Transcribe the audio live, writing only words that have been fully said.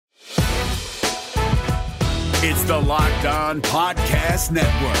It's the Locked On Podcast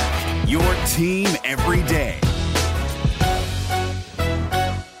Network, your team every day.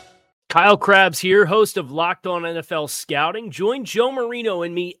 Kyle Krabs here, host of Locked On NFL Scouting. Join Joe Marino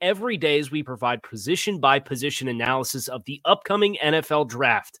and me every day as we provide position-by-position analysis of the upcoming NFL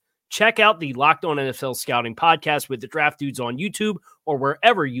Draft. Check out the Locked On NFL Scouting podcast with the Draft Dudes on YouTube or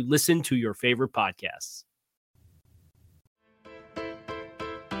wherever you listen to your favorite podcasts.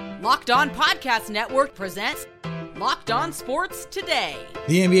 Locked On Podcast Network presents Locked On Sports Today.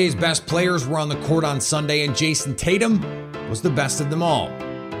 The NBA's best players were on the court on Sunday, and Jayson Tatum was the best of them all.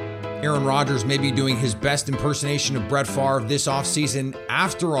 Aaron Rodgers may be doing his best impersonation of Brett Favre this offseason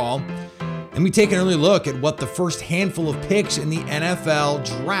after all. And we take an early look at what the first handful of picks in the NFL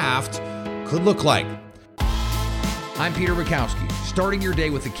draft could look like. I'm Peter Bukowski, starting your day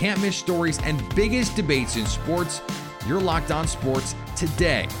with the can't-miss stories and biggest debates in sports. You're Locked On Sports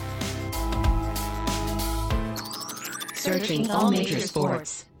Today. Searching all major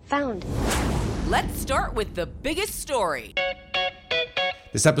sports. Found. Let's start with the biggest story.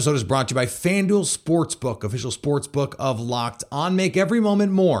 This episode is brought to you by FanDuel Sportsbook, official sportsbook of Locked On. Make every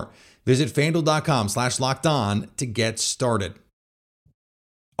moment more. Visit FanDuel.com/LockedOn to get started.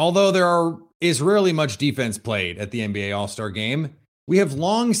 Although there is rarely much defense played at the NBA All-Star Game, we have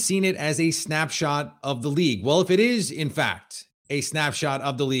long seen it as a snapshot of the league. Well, if it is, in fact, a snapshot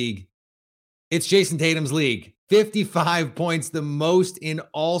of the league, it's Jayson Tatum's league. 55 points, the most in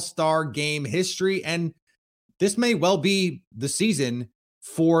All-Star Game history, and this may well be the season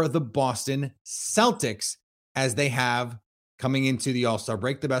for the Boston Celtics as they have coming into the All-Star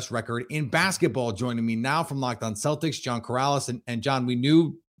break the best record in basketball. Joining me now from Locked On Celtics, John Corrales. And John, we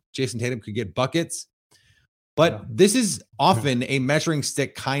knew Jayson Tatum could get buckets, but this is often a measuring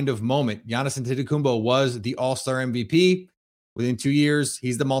stick kind of moment. Giannis Antetokounmpo was the All-Star MVP. Within 2 years,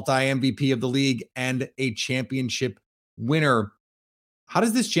 he's the multi-MVP of the league and a championship winner. How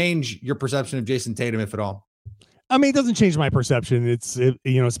does this change your perception of Jayson Tatum, if at all? I mean, it doesn't change my perception.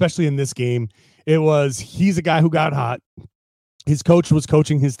 Especially in this game, he's a guy who got hot. His coach was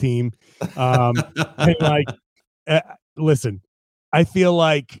coaching his team. Listen, I feel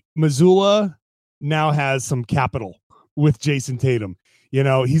like Missoula now has some capital with Jayson Tatum. You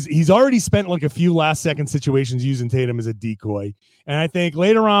know, he's already spent like a few last second situations using Tatum as a decoy. And I think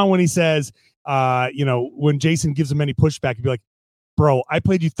later on when he says, when Jayson gives him any pushback, he'd be like, bro, I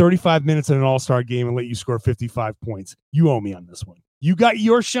played you 35 minutes in an all-star game and let you score 55 points. You owe me on this one. You got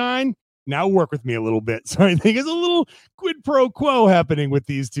your shine. Now work with me a little bit. So I think it's a little quid pro quo happening with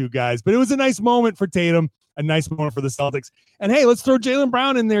these two guys. But it was a nice moment for Tatum, a nice moment for the Celtics. And hey, let's throw Jaylen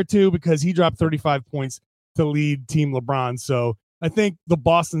Brown in there too, because he dropped 35 points to lead Team LeBron. So I think the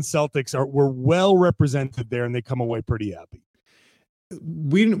Boston Celtics were well represented there, and they come away pretty happy.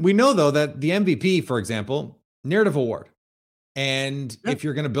 We know, though, that the MVP, for example, narrative award. And if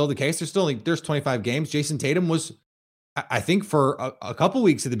you're going to build a case, there's 25 games. Jayson Tatum was, I think, for a couple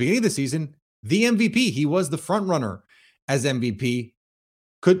weeks at the beginning of the season, the MVP. He was the front runner as MVP.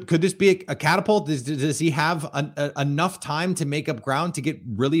 Could this be a catapult? Does he have enough time to make up ground to get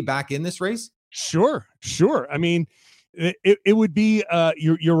really back in this race? Sure. I mean, it would be.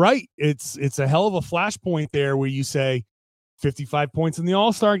 You're right. It's a hell of a flashpoint there where you say 55 points in the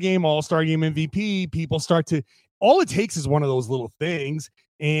All-Star Game MVP. People start to. All it takes is one of those little things.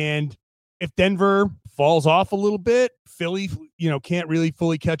 And if Denver falls off a little bit, Philly, can't really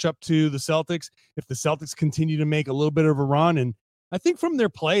fully catch up to the Celtics. If the Celtics continue to make a little bit of a run, and I think from their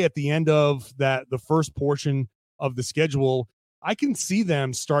play at the end of the first portion of the schedule, I can see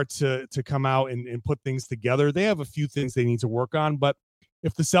them start to come out and put things together. They have a few things they need to work on, but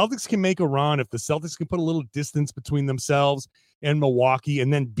if the Celtics can make a run, if the Celtics can put a little distance between themselves and Milwaukee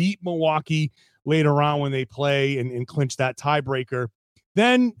and then beat Milwaukee later on when they play and clinch that tiebreaker,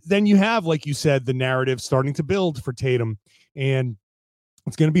 then you have, like you said, the narrative starting to build for Tatum. And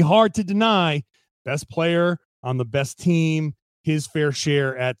it's going to be hard to deny best player on the best team, his fair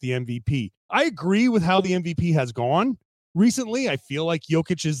share at the MVP. I agree with how the MVP has gone recently. I feel like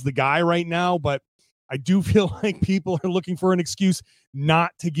Jokic is the guy right now, but I do feel like people are looking for an excuse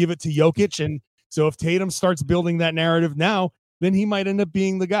not to give it to Jokic. And so if Tatum starts building that narrative now, then he might end up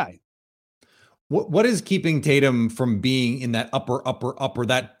being the guy. What is keeping Tatum from being in that upper,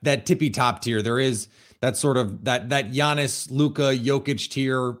 that tippy top tier? There is that sort of that Giannis, Luka, Jokic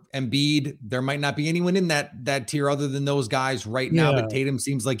tier, Embiid. There might not be anyone in that tier other than those guys right now. But Tatum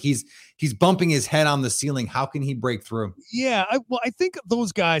seems like he's bumping his head on the ceiling. How can he break through? Yeah, I think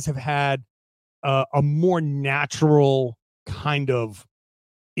those guys have had a more natural kind of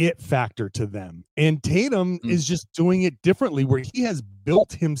it factor to them, and Tatum is just doing it differently, where he has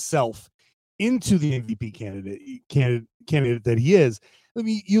built himself into the MVP candidate that he is. I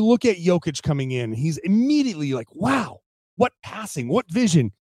mean, you look at Jokic coming in, he's immediately like, wow, what passing, what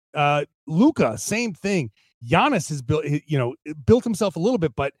vision. Luka, same thing. Giannis has built himself a little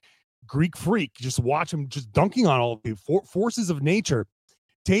bit, but Greek freak, just watch him just dunking on all of the forces of nature.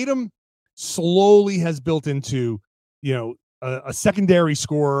 Tatum slowly has built into, a secondary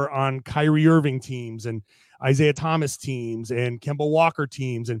scorer on Kyrie Irving teams and Isaiah Thomas teams and Kemba Walker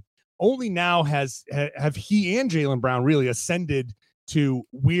teams. And only now have he and Jaylen Brown really ascended to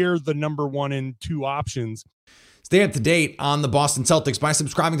we're the number 1 and 2 options. Stay up to date on the Boston Celtics by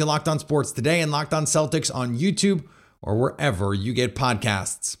subscribing to Locked On Sports Today and Locked On Celtics on YouTube or wherever you get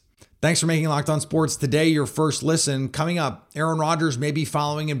podcasts. Thanks for making Locked On Sports Today your first listen. Coming up, Aaron Rodgers may be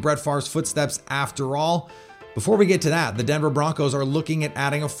following in Brett Favre's footsteps after all. Before we get to that, the Denver Broncos are looking at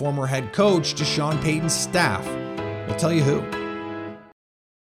adding a former head coach to Sean Payton's staff. We'll tell you who.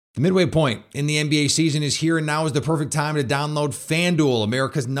 The midway point in the NBA season is here, and now is the perfect time to download FanDuel,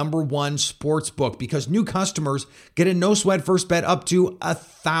 America's #1 sports book, because new customers get a no-sweat first bet up to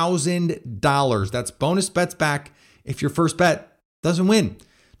 $1,000. That's bonus bets back if your first bet doesn't win.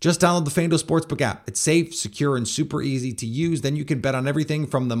 Just download the FanDuel Sportsbook app. It's safe, secure, and super easy to use. Then you can bet on everything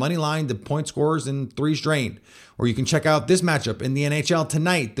from the money line to point scorers and threes drained. Or you can check out this matchup in the NHL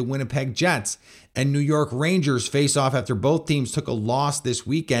tonight. The Winnipeg Jets and New York Rangers face off after both teams took a loss this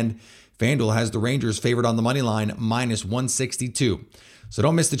weekend. FanDuel has the Rangers favored on the money line -162. So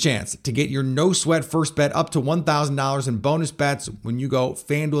don't miss the chance to get your no-sweat first bet up to $1,000 in bonus bets when you go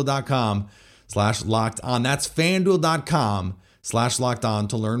FanDuel.com/locked-on. That's FanDuel.com/locked-on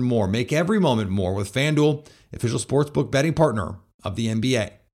to learn more. Make every moment more with FanDuel, official sportsbook betting partner of the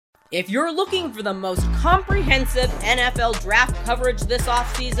NBA. If you're looking for the most comprehensive NFL draft coverage this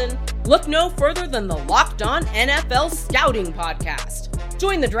offseason, look no further than the Locked On NFL Scouting Podcast.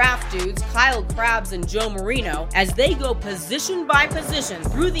 Join the draft dudes, Kyle Krabs and Joe Marino, as they go position by position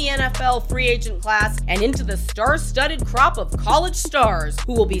through the NFL free agent class and into the star-studded crop of college stars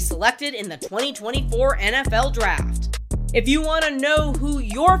who will be selected in the 2024 NFL Draft. If you want to know who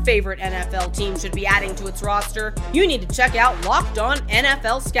your favorite NFL team should be adding to its roster, you need to check out Locked On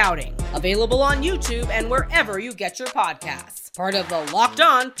NFL Scouting, available on YouTube and wherever you get your podcasts. Part of the Locked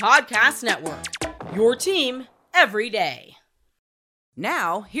On Podcast Network, your team every day.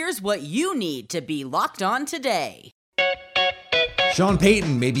 Now, here's what you need to be locked on today. Sean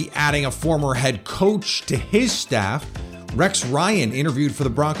Payton may be adding a former head coach to his staff. Rex Ryan interviewed for the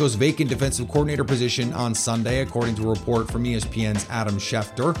Broncos' vacant defensive coordinator position on Sunday, according to a report from ESPN's Adam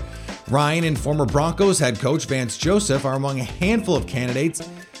Schefter. Ryan and former Broncos head coach Vance Joseph are among a handful of candidates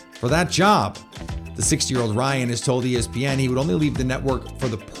for that job. The 60-year-old Ryan has told ESPN he would only leave the network for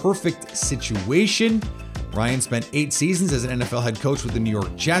the perfect situation. Ryan spent 8 seasons as an NFL head coach with the New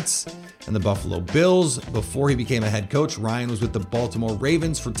York Jets and the Buffalo Bills. Before he became a head coach, Ryan was with the Baltimore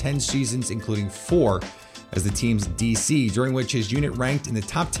Ravens for 10 seasons, including 4 as the team's DC, during which his unit ranked in the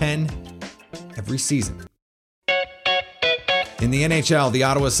top 10 every season. In the NHL, the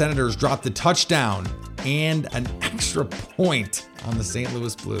Ottawa Senators dropped a touchdown and an extra point on the St.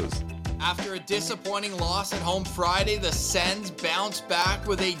 Louis Blues. After a disappointing loss at home Friday, the Sens bounced back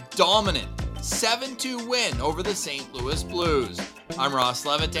with a dominant 7-2 win over the St. Louis Blues. I'm Ross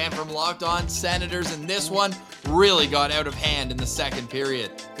Levitan from Locked On Senators, and this one really got out of hand in the second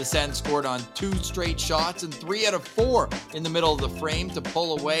period. The Sens scored on 2 straight shots and 3 out of 4 in the middle of the frame to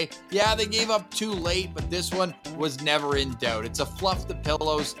pull away. Yeah, they gave up 2 late, but this one was never in doubt. It's a fluff the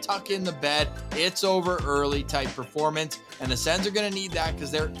pillows, tuck in the bed, it's over early type performance, and the Sens are going to need that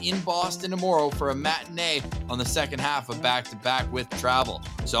because they're in Boston tomorrow for a matinee on the second half of back-to-back with travel.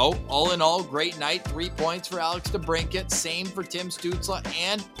 So, all in all, great night. 3 points for Alex DeBrincat, same for Tim Stützle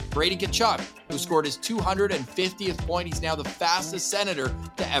and Brady Tkachuk, who scored his 250th point. He's now the fastest Senator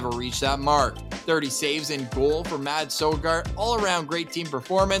to ever reach that mark. 30 saves in goal for Mad Sogard. All around great team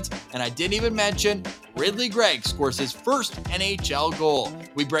performance. And I didn't even mention Ridley Gregg scores his first NHL goal.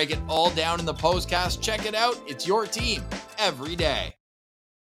 We break it all down in the postcast. Check it out. It's your team every day.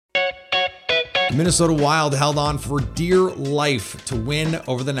 The Minnesota Wild held on for dear life to win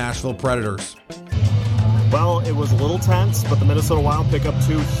over the Nashville Predators. Well, it was a little tense, but the Minnesota Wild pick up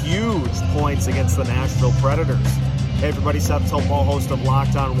 2 huge points against the Nashville Predators. Hey everybody, Seth Topol, host of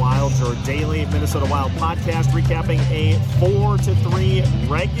Locked On Wild, your daily Minnesota Wild podcast, recapping a 4-3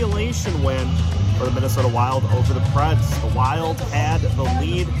 regulation win for the Minnesota Wild over the Preds. The Wild had the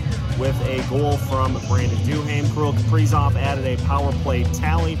lead with a goal from Brandon Duhaime. Kirill Kaprizov added a power play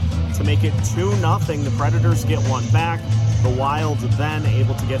tally to make it 2-0. The Predators get one back. The Wild then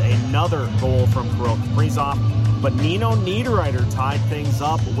able to get another goal from Kirill Kaprizov. but Nino Niederreiter tied things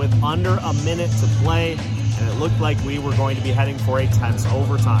up with under a minute to play, and it looked like we were going to be heading for a tense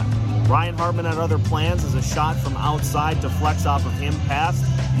overtime. Ryan Hartman had other plans as a shot from outside deflects off of him past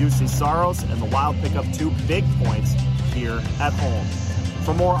UC Saros, and the Wild pick up 2 big points here at home.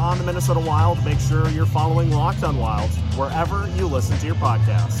 For more on the Minnesota Wild, make sure you're following Locked on Wild wherever you listen to your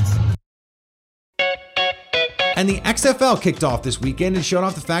podcasts. And the XFL kicked off this weekend and showed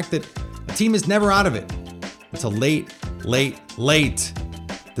off the fact that a team is never out of it until late.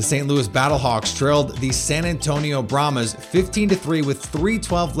 The St. Louis Battlehawks trailed the San Antonio Brahmas 15-3 with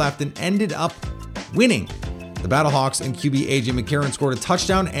 3:12 left and ended up winning. The Battlehawks and QB AJ McCarron scored a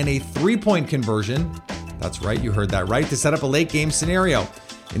touchdown and a 3-point conversion. That's right, you heard that right, to set up a late game scenario.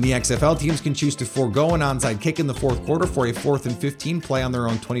 In the XFL, teams can choose to forego an onside kick in the fourth quarter for a 4th and 15 play on their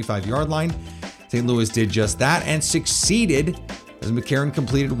own 25-yard line. St. Louis did just that and succeeded as McCarron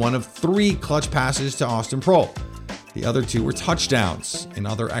completed one of 3 clutch passes to Austin Prohl. The other 2 were touchdowns. In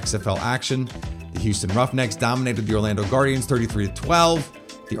other XFL action, the Houston Roughnecks dominated the Orlando Guardians 33-12.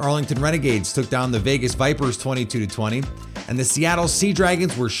 The Arlington Renegades took down the Vegas Vipers 22-20. And the Seattle Sea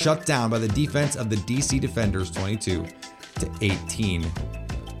Dragons were shut down by the defense of the DC Defenders 22-18.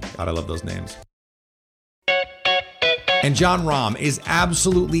 God, I love those names. And Jon Rahm is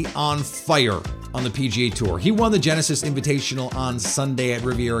absolutely on fire on the PGA Tour. He won the Genesis Invitational on Sunday at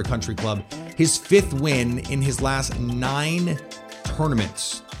Riviera Country Club, his 5th win in his last 9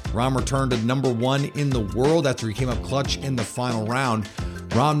 tournaments. Rahm returned to number 1 in the world after he came up clutch in the final round.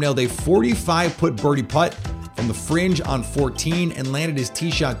 Rahm nailed a 45-foot birdie putt from the fringe on 14 and landed his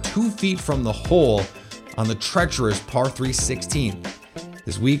tee shot 2 feet from the hole on the treacherous par 3 16.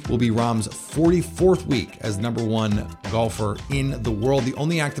 This week will be Rahm's 44th week as number 1 golfer in the world. The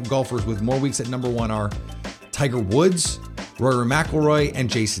only active golfers with more weeks at number 1 are Tiger Woods, Rory McIlroy, and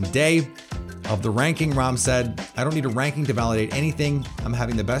Jason Day. Of the ranking, Rahm said, "I don't need a ranking to validate anything. I'm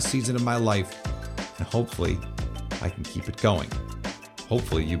having the best season of my life, and hopefully I can keep it going."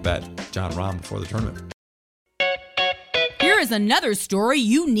 Hopefully you bet Jon Rahm before the tournament. Here is another story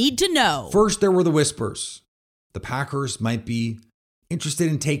you need to know. First, there were the whispers. The Packers might be interested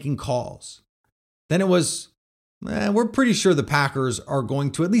in taking calls. Then it was, we're pretty sure the Packers are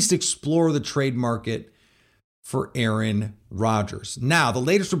going to at least explore the trade market for Aaron Rodgers. Now, the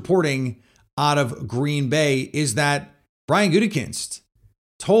latest reporting out of Green Bay is that Brian Gutekunst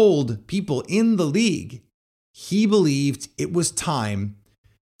told people in the league he believed it was time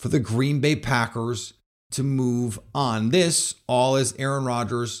for the Green Bay Packers to move on. This all as Aaron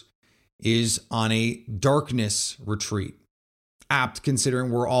Rodgers is on a darkness retreat. Apt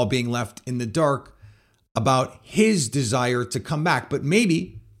considering we're all being left in the dark about his desire to come back. But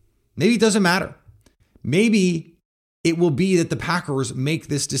maybe it doesn't matter. Maybe it will be that the Packers make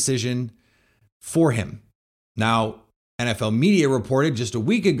this decision for him. Now, NFL media reported just a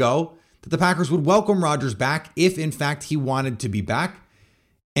week ago that the Packers would welcome Rodgers back if, in fact, he wanted to be back.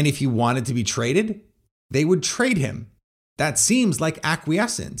 And if he wanted to be traded, they would trade him. That seems like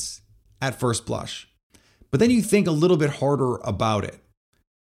acquiescence at first blush. But then you think a little bit harder about it.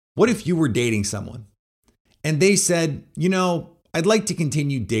 What if you were dating someone and they said, I'd like to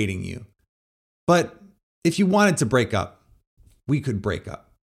continue dating you, but if you wanted to break up, we could break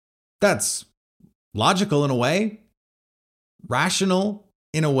up. That's logical in a way, rational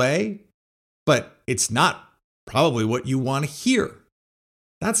in a way, but it's not probably what you want to hear.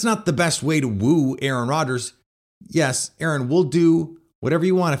 That's not the best way to woo Aaron Rodgers. Yes, Aaron, we'll do whatever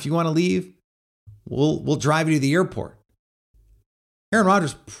you want. If you want to leave, we'll drive you to the airport. Aaron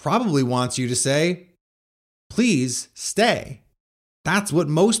Rodgers probably wants you to say, please stay. That's what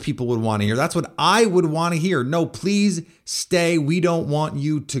most people would want to hear. That's what I would want to hear. No, please stay. We don't want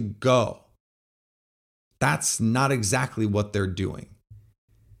you to go. That's not exactly what they're doing.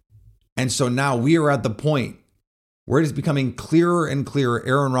 And so now we are at the point where it is becoming clearer and clearer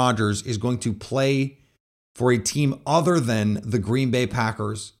Aaron Rodgers is going to play for a team other than the Green Bay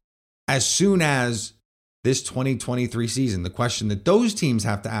Packers as soon as this 2023 season. The question that those teams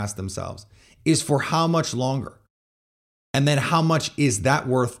have to ask themselves is for how much longer? And then how much is that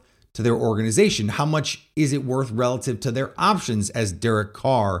worth to their organization? How much is it worth relative to their options as Derek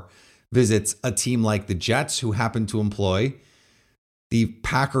Carr visits a team like the Jets, who happen to employ the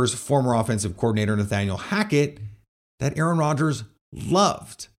Packers' former offensive coordinator, Nathaniel Hackett, that Aaron Rodgers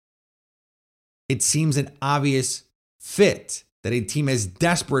loved? It seems an obvious fit that a team as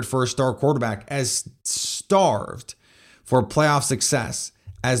desperate for a star quarterback, as starved for playoff success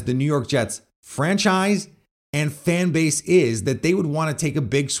as the New York Jets franchise and fan base is, that they would want to take a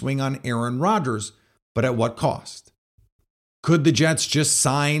big swing on Aaron Rodgers, but at what cost? Could the Jets just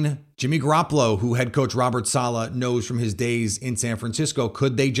sign Jimmy Garoppolo, who head coach Robert Saleh knows from his days in San Francisco?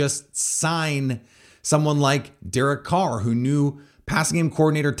 Could they just sign someone like Derek Carr, who knew passing game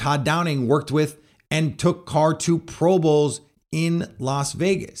coordinator Todd Downing worked with and took Carr to Pro Bowls in Las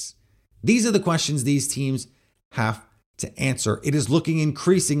Vegas? These are the questions these teams have to answer. It is looking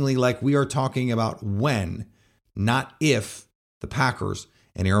increasingly like we are talking about when, not if, the Packers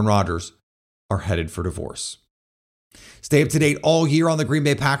and Aaron Rodgers are headed for divorce. Stay up to date all year on the Green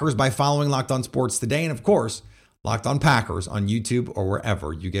Bay Packers by following Locked On Sports Today and, of course, Locked On Packers on YouTube or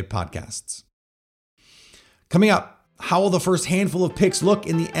wherever you get podcasts. Coming up, how will the first handful of picks look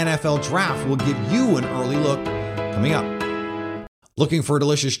in the NFL Draft? We'll give you an early look coming up. Looking for a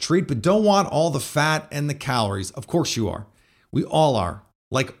delicious treat but don't want all the fat and the calories? Of course you are. We all are,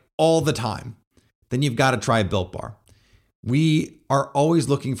 like all the time. Then you've got to try Built Bar. We are always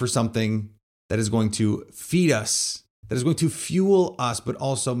looking for something that is going to feed us, that is going to fuel us, but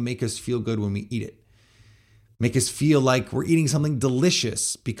also make us feel good when we eat it. Make us feel like we're eating something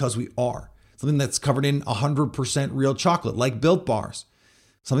delicious because we are. Something that's covered in 100% real chocolate, like Built Bars.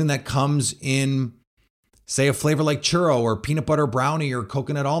 Something that comes in, say, a flavor like churro or peanut butter brownie or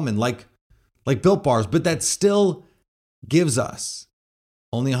coconut almond, like Built Bars, but that still gives us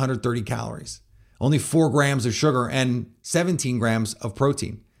only 130 calories, only 4 grams of sugar, and 17 grams of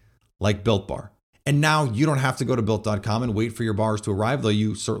protein, like Built Bar. And now you don't have to go to Built.com and wait for your bars to arrive, though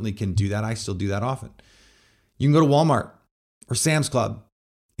you certainly can do that. I still do that often. You can go to Walmart or Sam's Club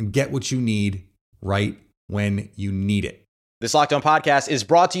and get what you need right when you need it. This Locked On podcast is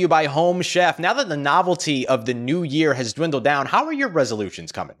brought to you by Home Chef. Now that the novelty of the new year has dwindled down, how are your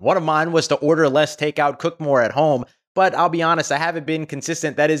resolutions coming? One of mine was to order less takeout, cook more at home. But I'll be honest, I haven't been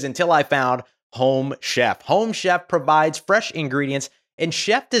consistent. That is until I found Home Chef. Home Chef provides fresh ingredients and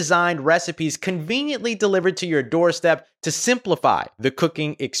chef-designed recipes conveniently delivered to your doorstep to simplify the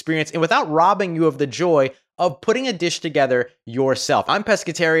cooking experience and without robbing you of the joy of putting a dish together yourself. I'm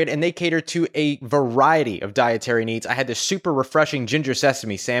pescatarian and they cater to a variety of dietary needs. I had this super refreshing ginger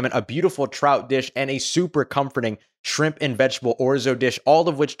sesame salmon, a beautiful trout dish, and a super comforting shrimp and vegetable orzo dish, all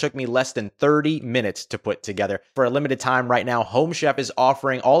of which took me less than 30 minutes to put together. For a limited time right now, Home Chef is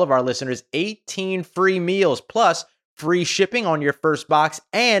offering all of our listeners 18 free meals plus free shipping on your first box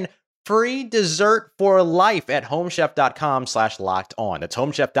and free dessert for life at homechef.com/lockedon. That's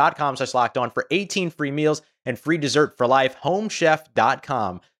homechef.com/lockedon for 18 free meals and free dessert for life.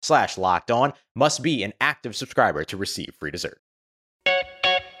 Homechef.com/lockedon. Must be an active subscriber to receive free dessert.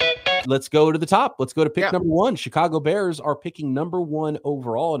 Let's go to the top. Let's go to pick number 1. Chicago Bears are picking number 1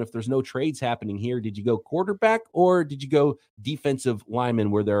 overall. And if there's no trades happening here, did you go quarterback or did you go defensive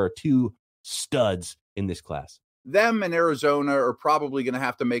lineman where there are 2 studs in this class? Them and Arizona are probably going to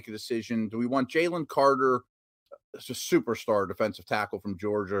have to make a decision. Do we want Jalen Carter, as a superstar defensive tackle from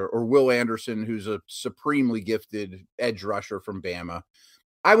Georgia, or Will Anderson, who's a supremely gifted edge rusher from Bama?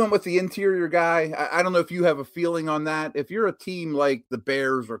 I went with the interior guy. I don't know if you have a feeling on that. If you're a team like the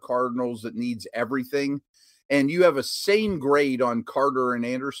Bears or Cardinals that needs everything and you have a same grade on Carter and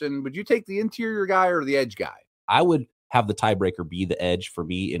Anderson, would you take the interior guy or the edge guy? I would have the tiebreaker be the edge for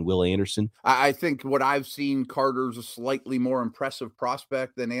me in Will Anderson. I think what I've seen, Carter's a slightly more impressive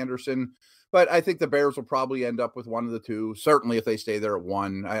prospect than Anderson, but I think the Bears will probably end up with one of the two. Certainly if they stay there at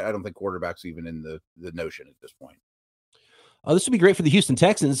 1, I don't think quarterback's even in the notion at this point. This would be great for the Houston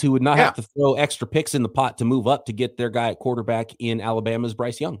Texans, who would not have to throw extra picks in the pot to move up to get their guy at quarterback in Alabama's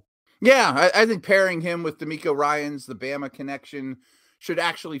Bryce Young. Yeah, I think pairing him with DeMeco Ryans, the Bama connection, should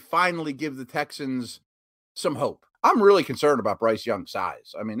actually finally give the Texans some hope. I'm really concerned about Bryce Young's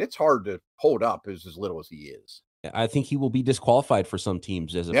size. I mean, it's hard to hold up as little as he is. I think he will be disqualified for some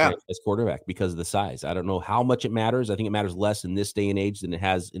teams as a franchise quarterback because of the size. I don't know how much it matters. I think it matters less in this day and age than it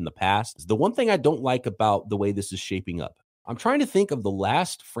has in the past. The one thing I don't like about the way this is shaping up, I'm trying to think of the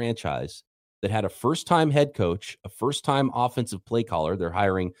last franchise that had a first-time head coach, a first-time offensive play caller. They're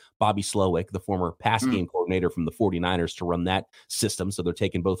hiring Bobby Slowick, the former pass game coordinator from the 49ers, to run that system. So they're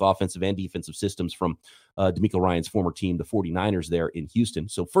taking both offensive and defensive systems from DeMeco Ryans' former team, the 49ers there in Houston.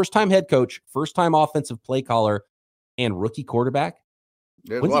 So first-time head coach, first-time offensive play caller, and rookie quarterback.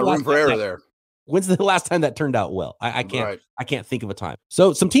 There's a lot of room for error there. When's the last time that turned out well? I can't think of a time.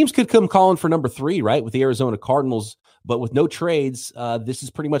 So some teams could come calling for number 3, right, with the Arizona Cardinals. But with no trades, this has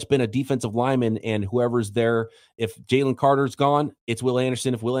pretty much been a defensive lineman, and whoever's there, if Jalen Carter's gone, it's Will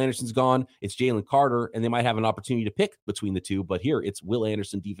Anderson. If Will Anderson's gone, it's Jalen Carter, and they might have an opportunity to pick between the two. But here, it's Will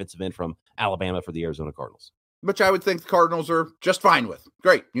Anderson, defensive end from Alabama for the Arizona Cardinals. Which I would think the Cardinals are just fine with.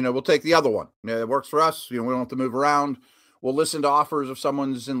 Great. We'll take the other one. It works for us. We don't have to move around. we'll listen to offers if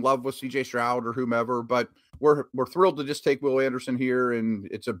someone's in love with CJ Stroud or whomever, but we're thrilled to just take Will Anderson here, and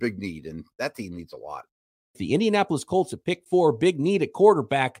it's a big need, and that team needs a lot. The Indianapolis Colts at pick 4, big need at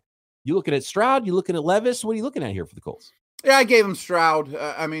quarterback. You looking at Stroud? You looking at Levis? What are you looking at here for the Colts? Yeah, I gave him Stroud.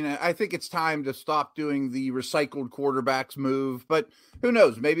 I think it's time to stop doing the recycled quarterbacks move, but who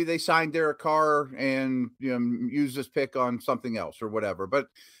knows? Maybe they signed Derek Carr and use this pick on something else or whatever. But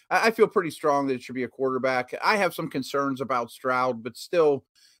I feel pretty strong that it should be a quarterback. I have some concerns about Stroud, but still,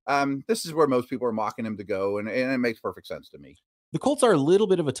 this is where most people are mocking him to go, and it makes perfect sense to me. The Colts are a little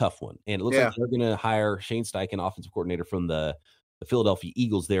bit of a tough one, and it looks like they're going to hire Shane Steichen, offensive coordinator from the Philadelphia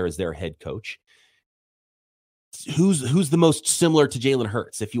Eagles, there as their head coach. Who's the most similar to Jalen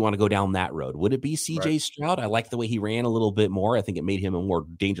Hurts if you want to go down that road? Would it be CJ Stroud? I like the way he ran a little bit more. I think it made him a more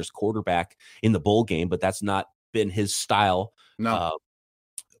dangerous quarterback in the bowl game, but that's not been his style. No.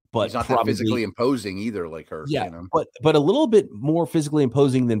 But he's not that physically imposing either, like Hurts. Yeah, but a little bit more physically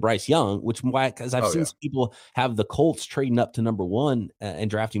imposing than Bryce Young, which because I've seen some people have the Colts trading up to number 1 and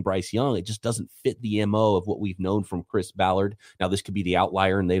drafting Bryce Young. It just doesn't fit the MO of what we've known from Chris Ballard. Now, this could be the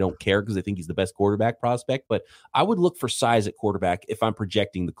outlier, and they don't care because they think he's the best quarterback prospect. But I would look for size at quarterback if I'm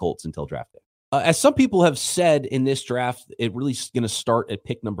projecting the Colts until draft day. As some people have said in this draft, it really is going to start at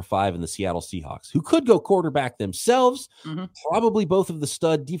pick number 5 in the Seattle Seahawks, who could go quarterback themselves. Probably both of the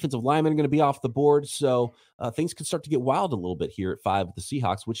stud defensive linemen are going to be off the board. So things could start to get wild a little bit here at 5 with the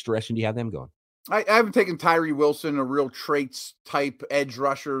Seahawks. Which direction do you have them going? I haven't taken Tyree Wilson, a real traits type edge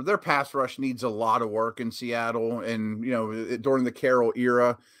rusher. Their pass rush needs a lot of work in Seattle. And, during the Carroll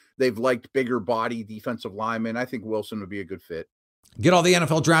era, they've liked bigger body defensive linemen. I think Wilson would be a good fit. Get all the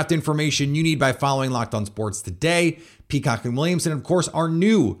NFL draft information you need by following Locked On Sports Today. Peacock and Williamson, of course, are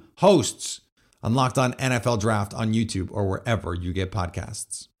new hosts on Locked On NFL Draft on YouTube or wherever you get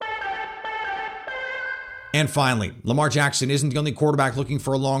podcasts. And finally, Lamar Jackson isn't the only quarterback looking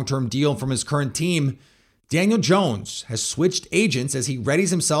for a long-term deal from his current team. Daniel Jones has switched agents as he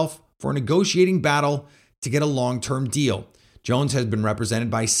readies himself for a negotiating battle to get a long-term deal. Jones has been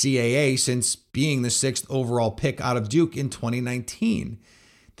represented by CAA since being the 6th overall pick out of Duke in 2019.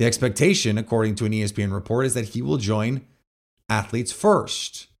 The expectation, according to an ESPN report, is that he will join Athletes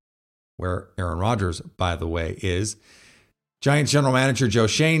First, where Aaron Rodgers, by the way, is. Giants general manager Joe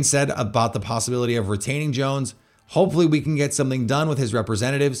Schoen said about the possibility of retaining Jones, hopefully we can get something done with his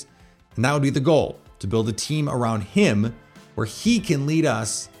representatives, and that would be the goal, to build a team around him where he can lead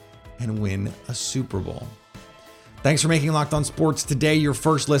us and win a Super Bowl. Thanks for making Locked On Sports Today your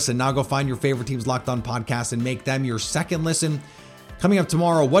first listen. Now go find your favorite team's Locked On podcast and make them your second listen. Coming up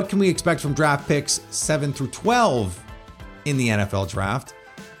tomorrow, what can we expect from draft picks 7 through 12 in the NFL draft?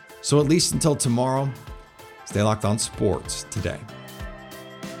 So at least until tomorrow, stay Locked On Sports Today.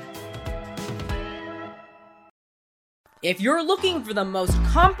 If you're looking for the most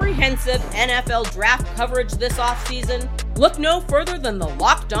comprehensive NFL draft coverage this offseason, look no further than the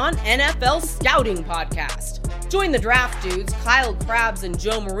Locked On NFL Scouting Podcast. Join the draft dudes, Kyle Krabs and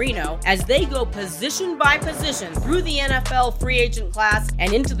Joe Marino, as they go position by position through the NFL free agent class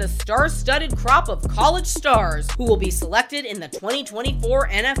and into the star-studded crop of college stars who will be selected in the 2024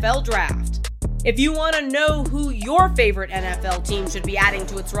 NFL Draft. If you want to know who your favorite NFL team should be adding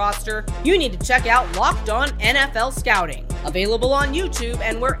to its roster, you need to check out Locked On NFL Scouting, available on YouTube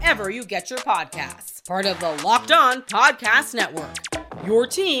and wherever you get your podcasts. Part of the Locked On Podcast Network, your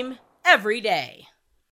team every day.